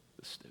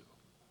the stew.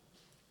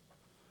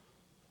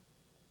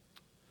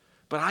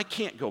 But I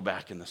can't go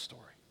back in the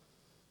story.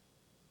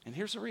 And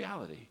here's the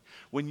reality.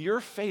 When you're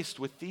faced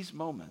with these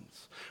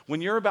moments,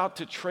 when you're about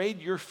to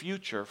trade your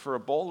future for a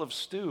bowl of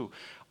stew,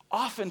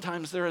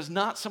 oftentimes there is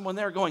not someone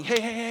there going,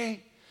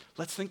 hey,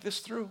 let's think this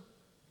through.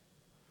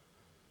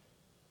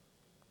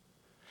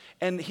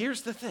 And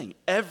here's the thing.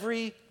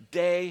 Every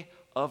day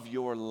of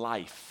your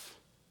life,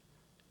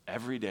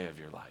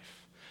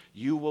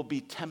 you will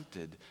be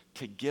tempted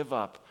to give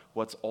up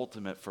what's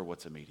ultimate for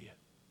what's immediate.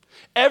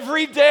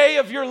 Every day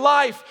of your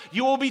life,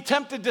 you will be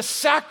tempted to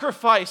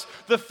sacrifice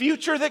the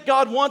future that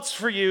God wants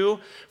for you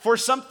for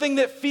something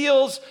that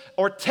feels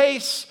or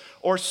tastes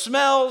or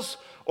smells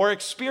or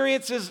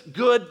experiences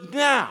good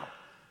now.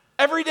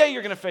 Every day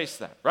you're going to face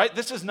that, right?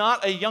 This is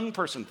not a young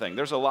person thing.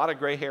 There's a lot of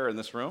gray hair in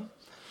this room,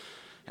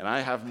 and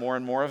I have more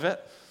and more of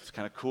it. It's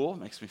kind of cool.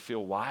 It makes me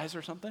feel wise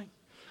or something.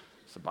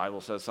 So the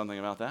Bible says something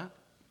about that.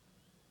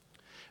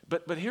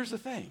 But here's the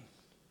thing.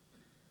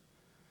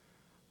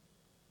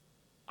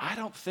 I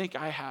don't think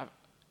I have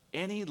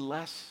any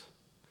less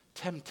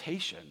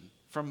temptation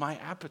from my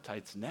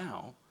appetites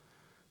now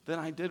than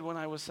I did when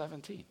I was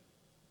 17.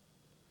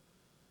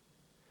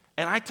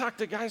 And I talk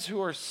to guys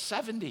who are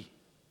 70,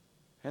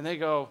 and they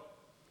go,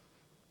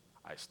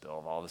 I still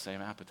have all the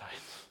same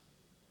appetites.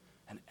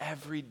 And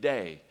every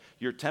day,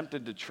 you're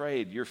tempted to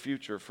trade your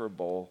future for a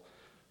bowl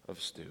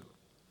of stew.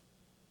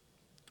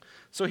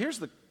 So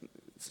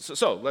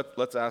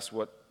let's ask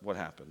what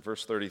happened.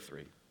 Verse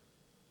 33.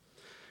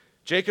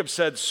 Jacob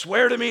said,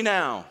 swear to me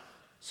now.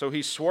 So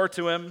he swore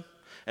to him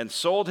and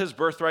sold his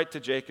birthright to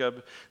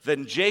Jacob.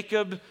 Then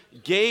Jacob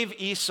gave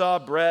Esau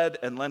bread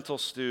and lentil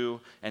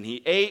stew, and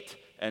he ate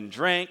and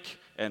drank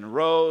and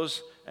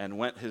rose and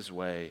went his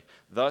way.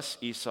 Thus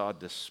Esau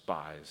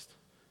despised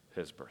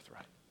his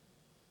birthright.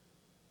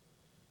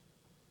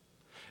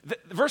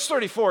 Verse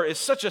 34 is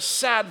such a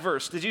sad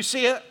verse. Did you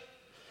see it?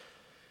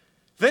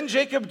 Then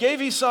Jacob gave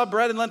Esau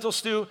bread and lentil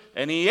stew,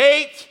 and he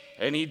ate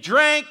and he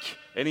drank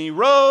and he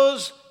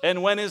rose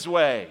and went his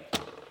way.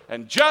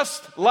 And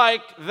just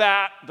like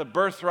that, the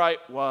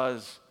birthright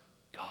was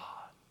gone.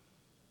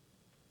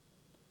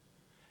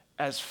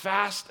 As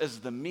fast as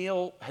the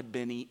meal had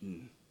been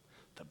eaten,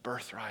 the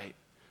birthright,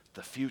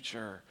 the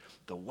future,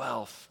 the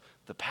wealth,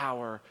 the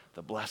power,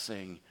 the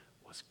blessing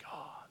was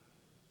gone.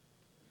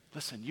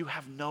 Listen, you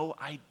have no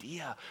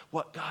idea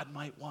what God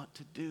might want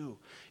to do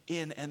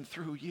in and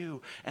through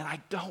you, and I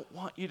don't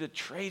want you to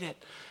trade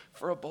it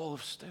for a bowl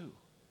of stew.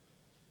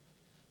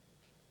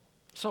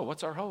 So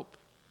what's our hope?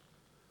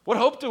 What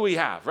hope do we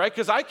have, right?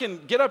 Because I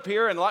can get up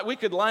here and we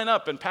could line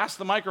up and pass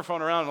the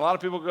microphone around, and a lot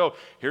of people go,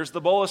 here's the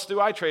bowl of stew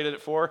I traded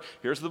it for.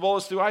 Here's the bowl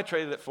of stew I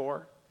traded it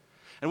for.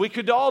 And we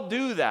could all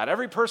do that.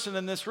 Every person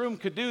in this room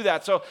could do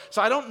that. So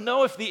I don't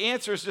know if the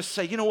answer is just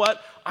say, you know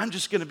what? I'm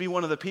just going to be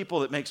one of the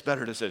people that makes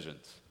better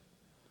decisions.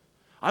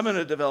 I'm going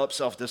to develop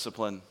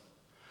self-discipline.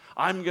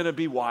 I'm going to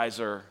be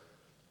wiser.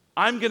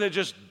 I'm going to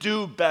just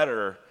do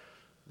better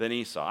than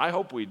Esau. I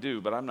hope we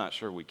do, but I'm not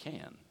sure we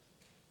can.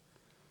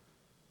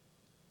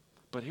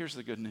 But here's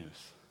the good news.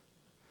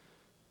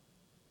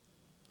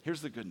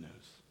 Here's the good news.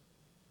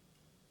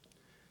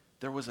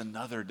 There was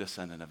another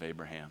descendant of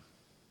Abraham.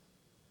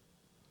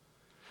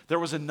 there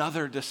was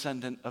another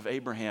descendant of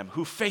Abraham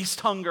who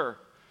faced hunger,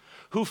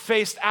 who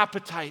faced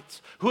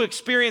appetites, who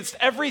experienced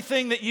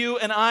everything that you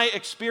and I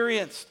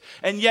experienced.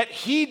 And yet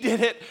he did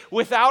it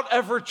without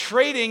ever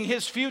trading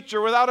his future,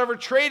 without ever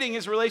trading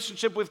his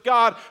relationship with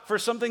God for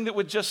something that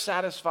would just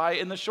satisfy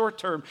in the short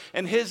term.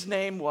 And his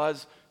name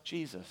was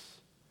Jesus.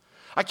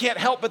 I can't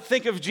help but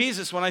think of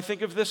Jesus when I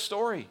think of this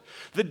story.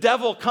 The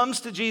devil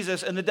comes to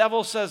Jesus and the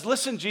devil says,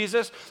 listen,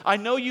 Jesus, I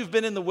know you've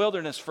been in the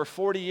wilderness for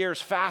 40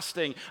 years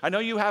fasting. I know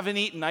you haven't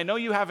eaten. I know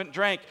you haven't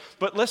drank.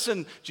 But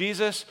listen,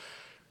 Jesus,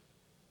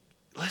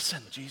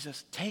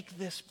 take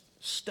this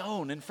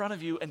stone in front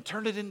of you and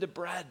turn it into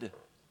bread.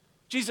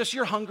 Jesus,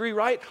 you're hungry,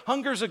 right?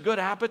 Hunger's a good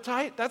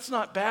appetite. That's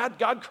not bad.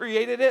 God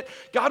created it.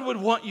 God would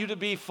want you to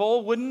be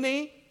full, wouldn't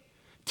he?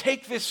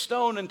 Take this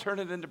stone and turn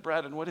it into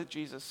bread. And what did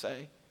Jesus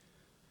say?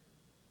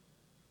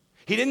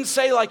 He didn't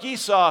say like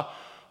Esau,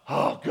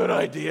 oh, good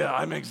idea,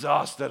 I'm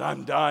exhausted,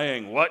 I'm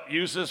dying. What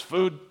use is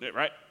food,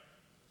 right?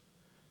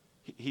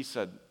 He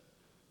said,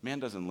 man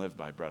doesn't live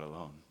by bread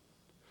alone,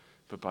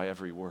 but by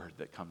every word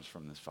that comes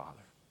from his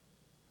Father.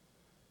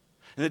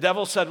 And the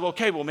devil said, well,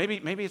 okay,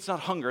 maybe it's not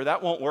hunger,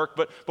 that won't work,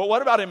 but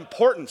what about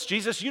importance?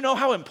 Jesus, you know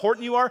how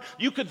important you are?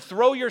 You could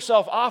throw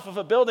yourself off of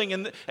a building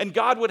and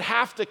God would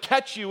have to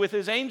catch you with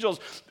his angels.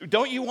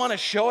 Don't you want to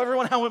show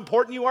everyone how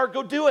important you are?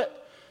 Go do it.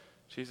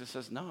 Jesus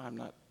says, no, I'm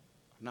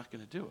not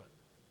going to do it.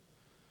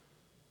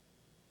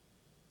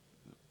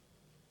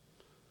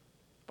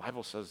 The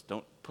Bible says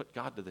don't put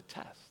God to the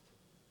test.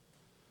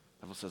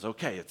 The Bible says,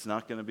 okay, it's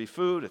not going to be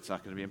food, it's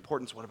not going to be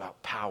importance. What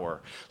about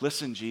power?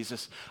 Listen,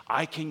 Jesus,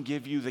 I can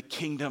give you the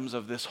kingdoms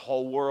of this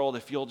whole world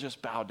if you'll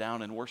just bow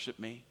down and worship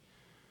me.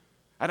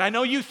 And I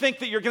know you think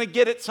that you're going to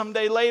get it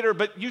someday later,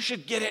 but you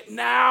should get it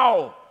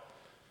now.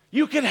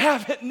 You can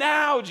have it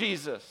now,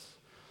 Jesus.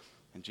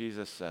 And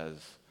Jesus says,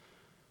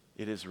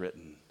 it is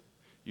written,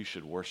 you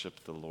should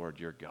worship the Lord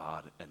your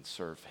God and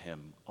serve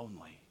him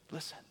only.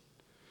 Listen,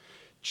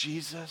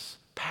 Jesus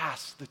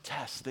passed the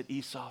test that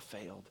Esau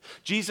failed.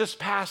 Jesus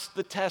passed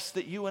the test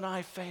that you and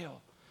I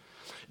fail.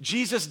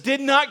 Jesus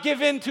did not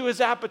give in to his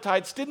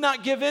appetites, did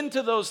not give in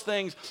to those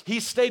things. He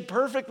stayed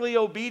perfectly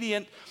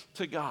obedient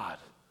to God.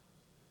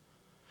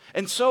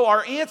 And so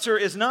our answer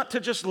is not to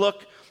just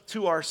look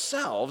to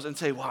ourselves and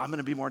say, well, I'm going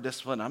to be more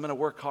disciplined, I'm going to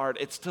work hard.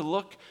 It's to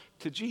look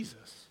to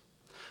Jesus.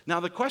 Now,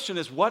 the question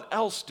is, what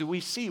else do we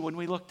see when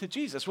we look to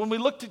Jesus? When we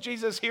look to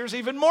Jesus, here's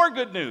even more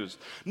good news.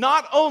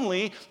 Not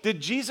only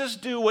did Jesus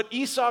do what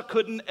Esau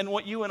couldn't and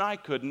what you and I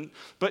couldn't,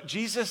 but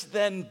Jesus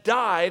then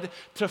died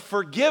to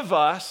forgive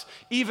us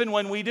even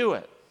when we do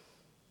it.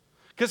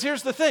 Because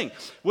here's the thing.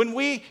 When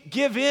we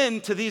give in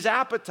to these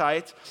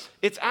appetites,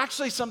 it's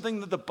actually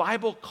something that the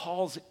Bible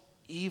calls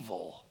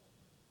evil.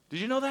 Did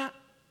you know that?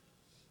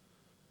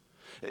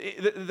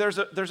 There's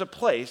a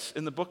place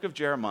in the book of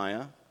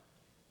Jeremiah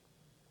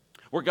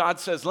where God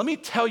says, let me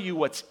tell you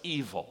what's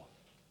evil.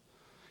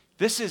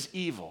 This is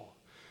evil,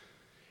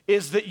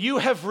 is that you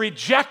have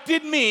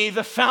rejected me,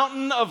 the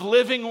fountain of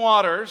living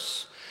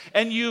waters,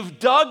 and you've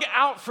dug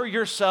out for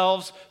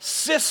yourselves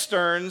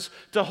cisterns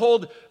to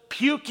hold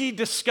pukey,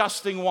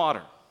 disgusting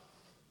water.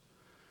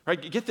 Right?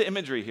 Get the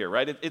imagery here,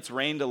 right? It's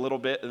rained a little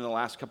bit in the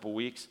last couple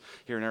weeks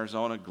here in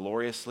Arizona,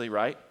 gloriously,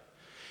 right?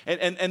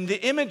 And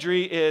the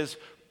imagery is,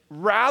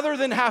 rather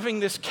than having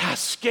this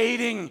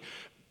cascading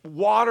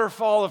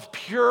waterfall of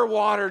pure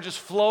water just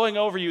flowing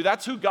over you,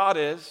 that's who God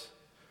is.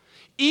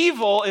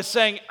 Evil is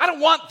saying, I don't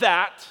want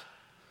that.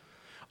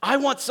 I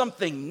want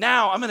something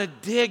now. I'm going to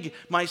dig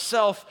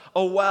myself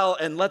a well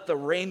and let the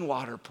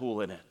rainwater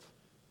pool in it.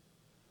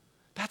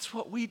 That's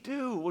what we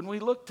do when we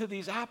look to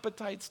these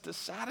appetites to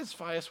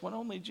satisfy us when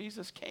only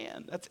Jesus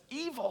can. That's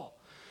evil.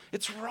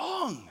 It's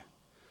wrong.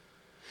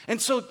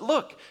 And so,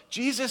 look,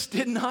 Jesus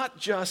did not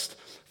just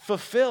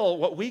fulfill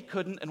what we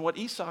couldn't and what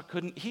Esau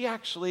couldn't. He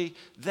actually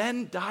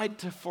then died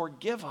to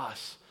forgive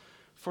us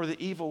for the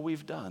evil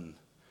we've done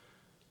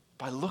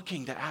by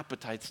looking to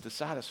appetites to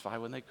satisfy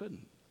when they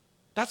couldn't.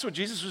 That's what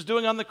Jesus was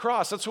doing on the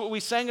cross. That's what we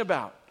sang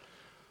about.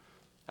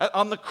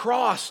 On the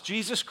cross,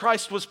 Jesus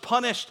Christ was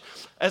punished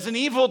as an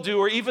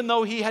evildoer, even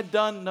though he had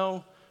done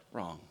no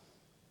wrong.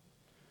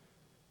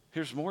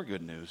 Here's more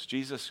good news.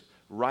 Jesus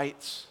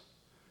writes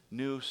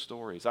new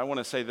stories. I want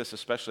to say this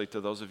especially to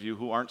those of you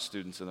who aren't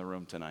students in the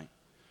room tonight.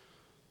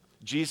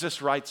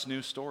 Jesus writes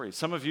new stories.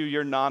 Some of you,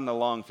 you're nodding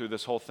along through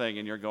this whole thing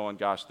and you're going,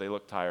 gosh, they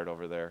look tired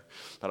over there.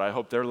 But I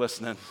hope they're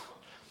listening.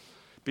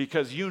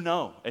 Because you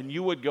know, and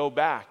you would go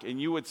back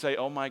and you would say,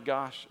 oh my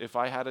gosh, if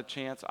I had a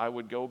chance, I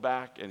would go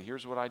back and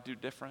here's what I'd do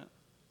different.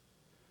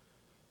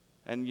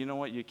 And you know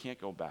what? You can't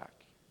go back.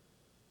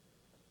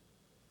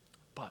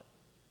 But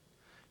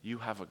you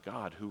have a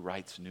God who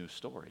writes new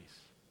stories.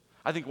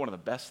 I think one of the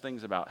best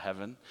things about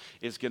heaven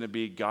is going to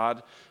be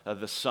God,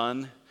 the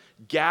Son,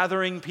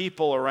 gathering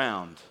people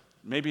around,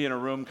 maybe in a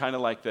room kind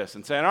of like this,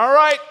 and saying, all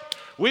right,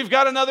 we've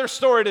got another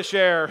story to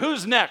share.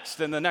 Who's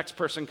next? And the next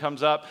person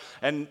comes up,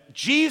 and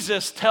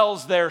Jesus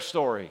tells their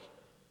story.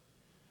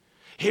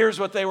 Here's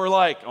what they were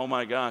like. Oh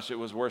my gosh, it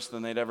was worse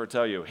than they'd ever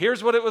tell you.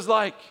 Here's what it was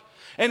like.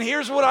 And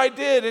here's what I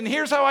did, and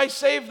here's how I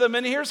saved them,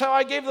 and here's how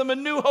I gave them a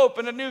new hope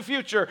and a new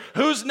future.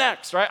 Who's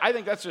next, right? I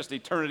think that's just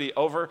eternity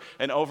over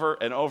and over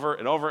and over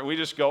and over, and we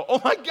just go, oh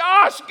my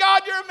gosh,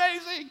 God, you're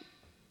amazing.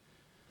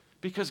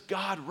 Because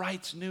God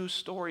writes new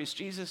stories.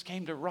 Jesus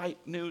came to write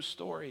new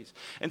stories.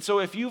 And so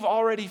if you've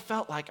already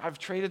felt like I've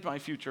traded my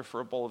future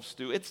for a bowl of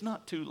stew, it's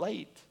not too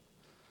late.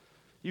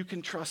 You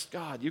can trust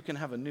God. You can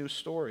have a new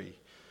story.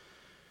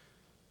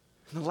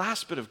 And the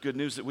last bit of good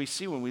news that we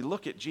see when we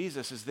look at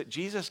Jesus is that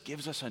Jesus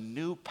gives us a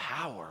new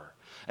power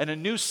and a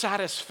new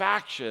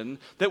satisfaction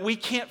that we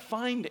can't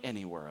find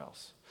anywhere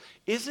else.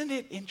 Isn't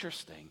it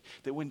interesting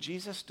that when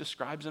Jesus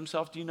describes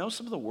himself, do you know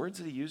some of the words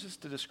that he uses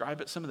to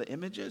describe it, some of the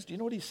images? Do you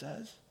know what he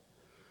says?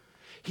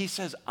 He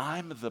says,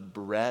 I'm the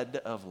bread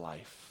of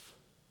life.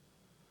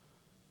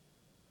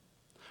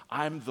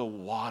 I'm the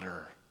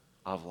water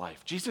of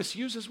life. Jesus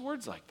uses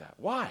words like that.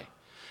 Why?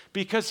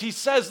 Because he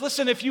says,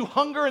 listen, if you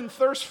hunger and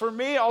thirst for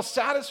me, I'll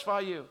satisfy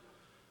you.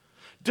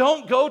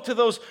 Don't go to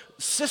those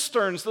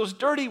cisterns, those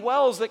dirty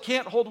wells that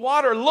can't hold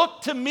water.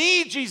 Look to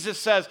me, Jesus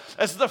says,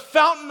 as the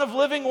fountain of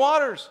living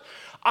waters.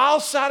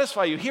 I'll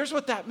satisfy you. Here's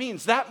what that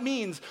means. That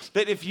means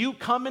that if you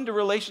come into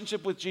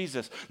relationship with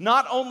Jesus,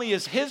 not only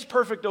is his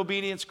perfect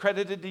obedience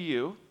credited to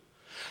you,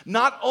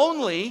 not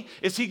only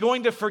is he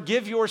going to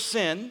forgive your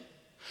sin,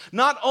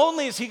 not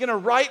only is he going to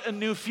write a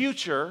new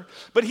future,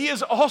 but he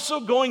is also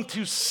going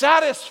to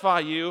satisfy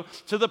you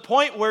to the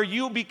point where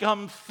you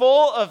become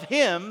full of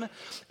him.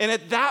 And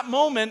at that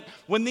moment,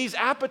 when these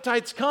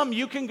appetites come,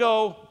 you can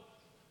go,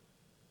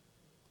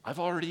 I've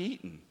already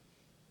eaten.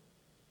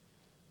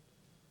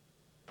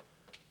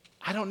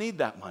 I don't need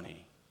that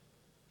money.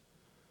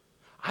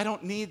 I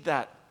don't need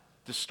that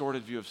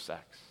distorted view of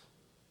sex.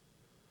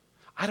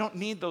 I don't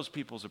need those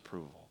people's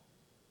approval.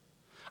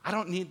 I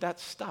don't need that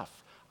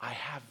stuff. I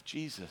have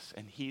Jesus,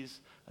 and he's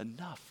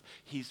enough.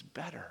 He's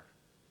better.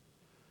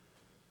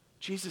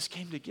 Jesus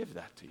came to give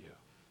that to you.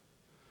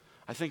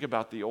 I think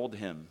about the old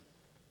hymn.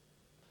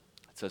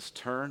 It says,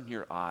 turn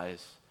your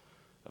eyes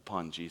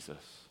upon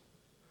Jesus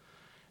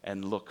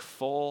and look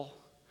full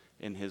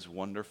in his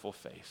wonderful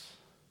face,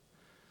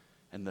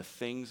 and the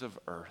things of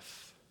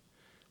earth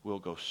will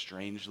go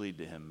strangely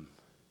dim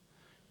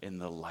in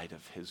the light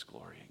of his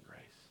glory and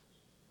grace.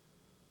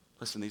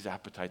 Listen, these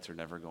appetites are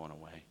never going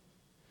away.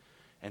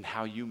 And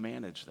how you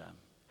manage them,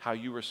 how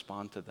you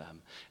respond to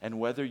them, and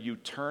whether you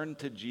turn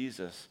to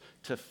Jesus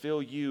to fill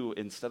you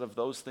instead of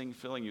those things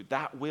filling you,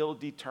 that will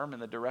determine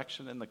the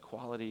direction and the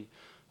quality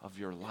of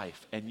your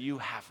life. And you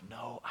have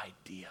no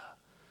idea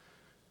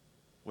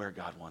where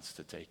God wants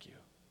to take you.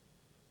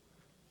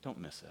 Don't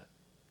miss it.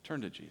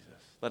 Turn to Jesus.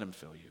 Let him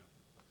fill you.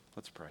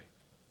 Let's pray.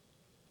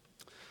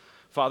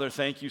 Father,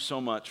 thank you so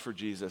much for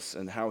Jesus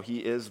and how he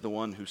is the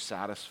one who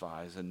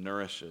satisfies and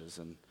nourishes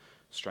and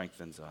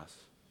strengthens us.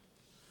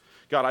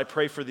 God, I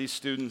pray for these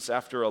students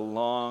after a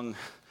long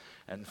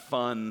and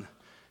fun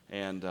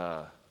and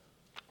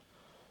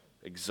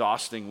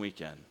exhausting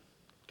weekend.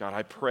 God,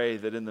 I pray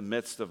that in the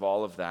midst of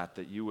all of that,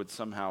 that you would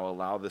somehow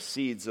allow the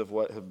seeds of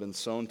what have been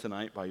sown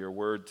tonight by your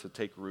word to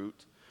take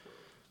root.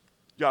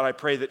 God, I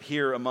pray that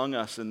here among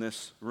us in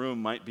this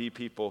room might be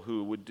people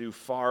who would do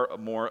far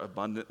more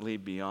abundantly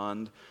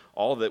beyond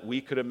all that we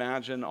could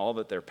imagine, all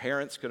that their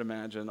parents could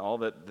imagine, all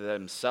that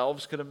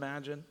themselves could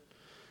imagine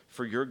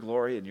for your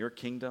glory and your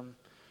kingdom.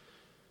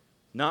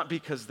 Not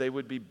because they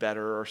would be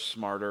better or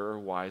smarter or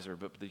wiser,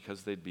 but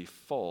because they'd be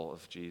full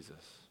of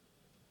Jesus.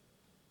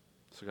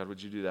 So God,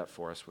 would you do that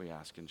for us, we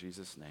ask in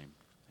Jesus' name.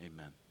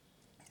 Amen.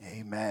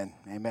 Amen.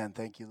 Amen.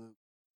 Thank you, Luke.